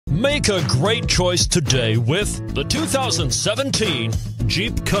Make a great choice today with the 2017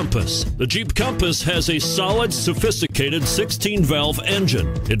 Jeep Compass. The Jeep Compass has a solid, sophisticated 16-valve engine.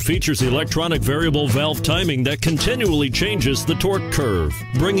 It features electronic variable valve timing that continually changes the torque curve,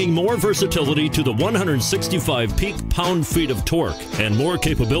 bringing more versatility to the 165 peak pound-feet of torque and more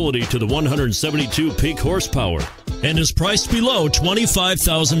capability to the 172 peak horsepower, and is priced below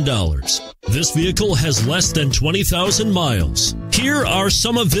 $25,000. This vehicle has less than 20,000 miles. Here are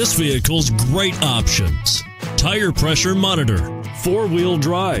some of this vehicle's great options: tire pressure monitor, 4-wheel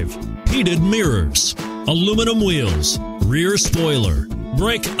drive, heated mirrors, aluminum wheels, rear spoiler,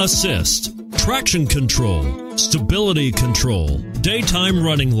 brake assist, traction control, stability control, daytime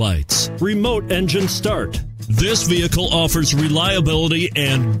running lights, remote engine start. This vehicle offers reliability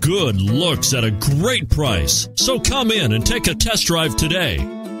and good looks at a great price. So come in and take a test drive today.